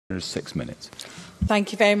6 minutes.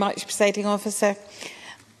 Thank you very much, Presiding Officer.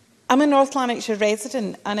 I'm a North Lanarkshire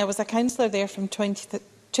resident and I was a councillor there from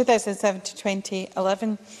 2007 to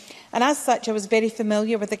 2011. And as such, I was very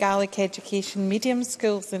familiar with the Gaelic Education Medium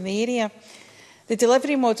schools in the area. The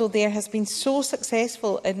delivery model there has been so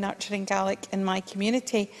successful in nurturing Gaelic in my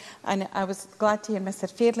community, and I was glad to hear Mr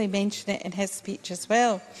Fairley mention it in his speech as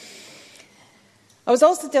well. I was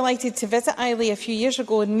also delighted to visit Islay a few years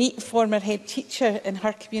ago and meet former head teacher in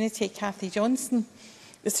her community, Cathy Johnson.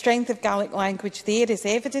 The strength of Gaelic language there is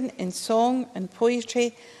evident in song and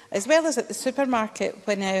poetry, as well as at the supermarket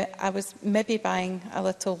when I was maybe buying a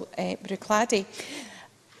little bruichladdich.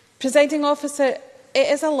 Presiding Officer, it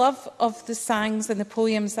is a love of the songs and the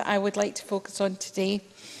poems that I would like to focus on today.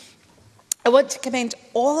 I want to commend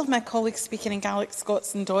all of my colleagues speaking in Gaelic,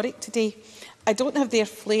 Scots and Doric today. I don't have their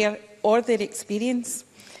flair or their experience.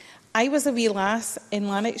 I was a wee lass in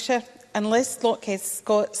Lanarkshire, and Les Lochhead's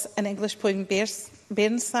Scots and English poem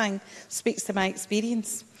Bairns sang speaks to my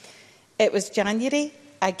experience. It was January,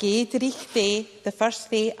 a Gàidhlig day, the first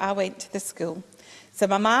day I went to the school. So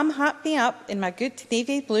my mam happed me up in my good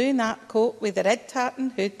navy blue nap coat with a red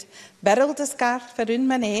tartan hood, birled a scarf around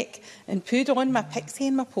my neck and put on my pixie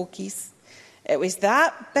and my pokies. It was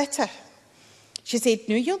that bitter. She said,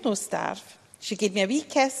 "No, you'll no starve." She gave me a wee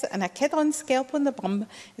kiss and a kid-on scalp on the bum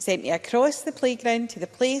and sent me across the playground to the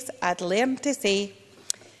place I'd learned to say.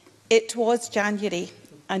 It was January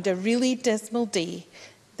and a really dismal day,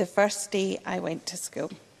 the first day I went to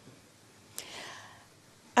school.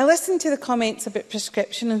 I listened to the comments about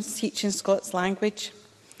prescription and teaching Scots language.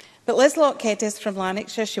 But Liz Lochhead is from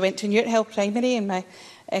Lanarkshire. She went to Newt Hill Primary in my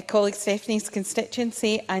colleague Stephanie's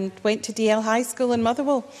constituency and went to DL High School in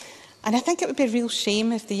Motherwell. And I think it would be a real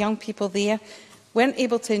shame if the young people there weren't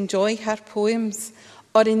able to enjoy her poems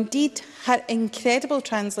or indeed her incredible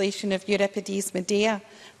translation of Euripides' Medea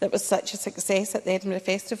that was such a success at the Edinburgh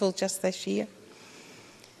Festival just this year.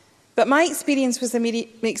 But my experience was the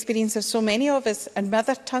experience of so many of us, and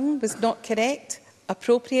mother tongue was not correct,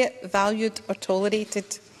 appropriate, valued or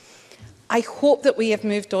tolerated. I hope that we have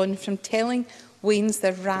moved on from telling wains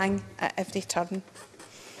that rang at every turn,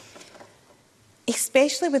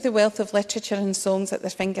 especially with the wealth of literature and songs at their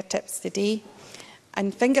fingertips today.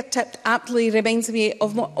 And fingertipped aptly reminds me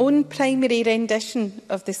of my own primary rendition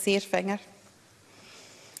of the Sair Finger.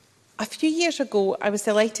 A few years ago, I was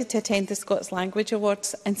delighted to attend the Scots Language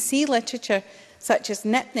Awards and see literature such as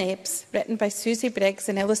Nip Nebs, written by Susie Briggs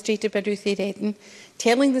and illustrated by Ruthie Redden,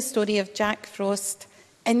 telling the story of Jack Frost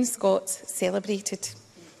in Scots celebrated.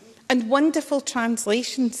 And wonderful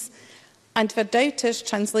translations. And for doubters,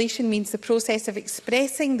 translation means the process of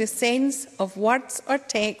expressing the sense of words or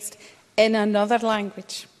text in another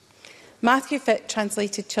language. Matthew Fitt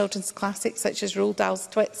translated children's classics such as Roald Dahl's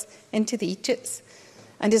Twits into the Egypts.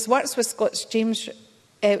 And his works with Scots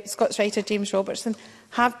writer James Robertson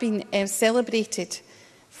have been celebrated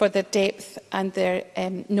for their depth and their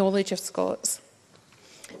knowledge of Scots.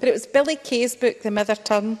 But it was Billy Kay's book, The Mother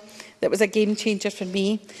Tongue, that was a game changer for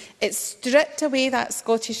me. It stripped away that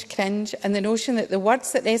Scottish cringe and the notion that the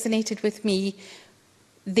words that resonated with me,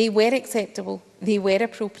 they were acceptable, they were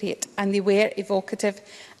appropriate, and they were evocative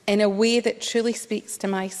in a way that truly speaks to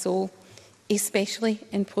my soul, especially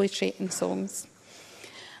in poetry and songs.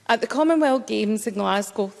 At the Commonwealth Games in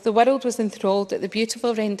Glasgow, the world was enthralled at the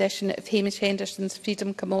beautiful rendition of Hamish Henderson's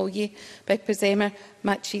Freedom Camolye by Przemysław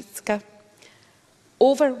Maciejewska.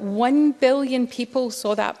 Over 1 billion people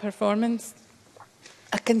saw that performance.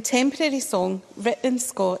 A contemporary song written in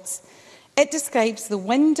Scots, it describes the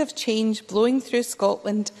wind of change blowing through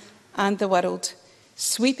Scotland and the world,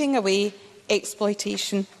 sweeping away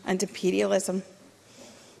exploitation and imperialism.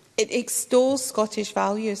 It extols Scottish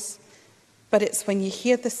values. But it's when you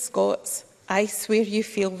hear the Scots, I swear you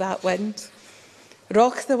feel that wind.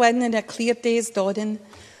 Rock the wind in a clear day's dawning,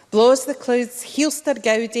 blows the clouds, heelster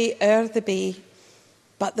gaudy o'er the bay.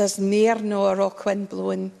 But there's ne'er no a rock wind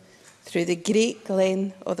blowing through the great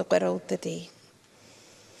glen of the world today.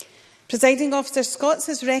 Presiding Officer, Scots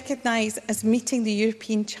is recognised as meeting the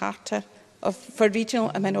European Charter for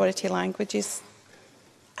Regional and Minority Languages.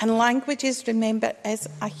 And languages, remember, is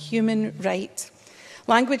a human right.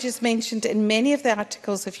 Language is mentioned in many of the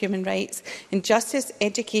articles of human rights in justice,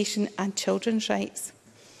 education and children's rights.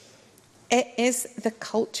 It is the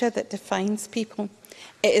culture that defines people.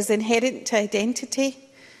 It is inherent to identity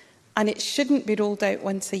and it shouldn't be rolled out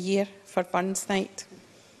once a year for Burns Night.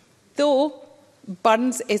 Though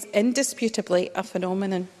Burns is indisputably a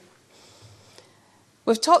phenomenon.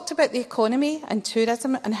 We've talked about the economy and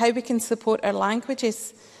tourism and how we can support our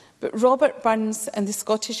languages. But Robert Burns and the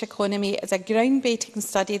Scottish Economy is a groundbreaking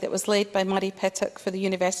study that was led by Murray Pittock for the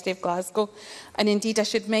University of Glasgow. And indeed, I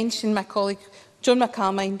should mention my colleague Joan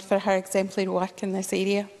McCalmine for her exemplary work in this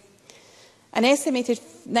area. An estimated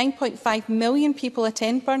 9.5 million people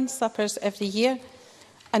attend Burns suppers every year,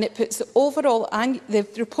 and it puts the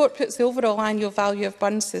report puts the overall annual value of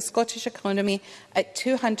Burns to the Scottish economy at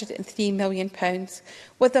 £203 million,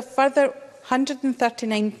 with a further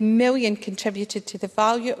 £139 million contributed to the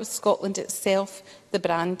value of Scotland itself, the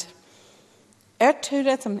brand. Our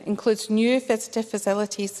tourism includes new visitor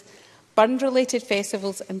facilities, Burns-related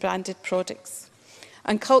festivals and branded products.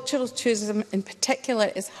 And cultural tourism in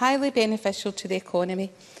particular is highly beneficial to the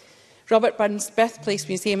economy. Robert Burns' Birthplace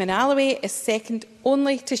Museum in Alloway is second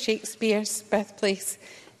only to Shakespeare's birthplace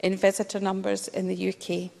in visitor numbers in the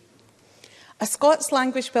UK. A Scots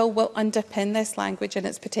language bill will underpin this language and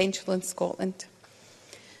its potential in Scotland.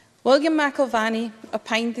 William McIlvanney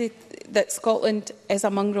opined that Scotland is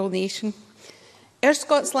a mongrel nation. Our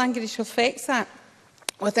Scots language reflects that,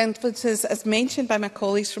 with influences, as mentioned by my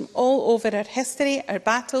colleagues, from all over our history, our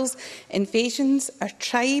battles, invasions, our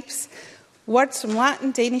tribes, words from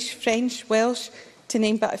Latin, Danish, French, Welsh, to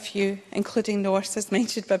name but a few, including Norse, as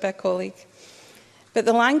mentioned by my colleague. But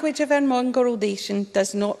the language of our mongrel nation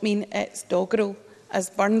does not mean it's doggerel, as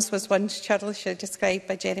Burns was once churlishly described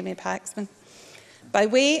by Jeremy Paxman. By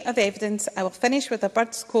way of evidence, I will finish with a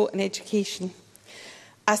Burns quote on education.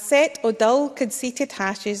 A set o' dull, conceited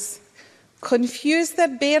hashes confuse their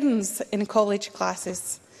bairns in college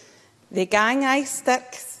classes. They gang aye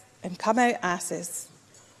sticks and come out asses.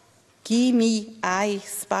 Gie me aye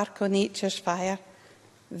spark o' nature's fire.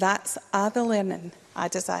 That's a' the learning I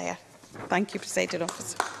desire. Thank you, Presiding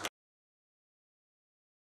Officer.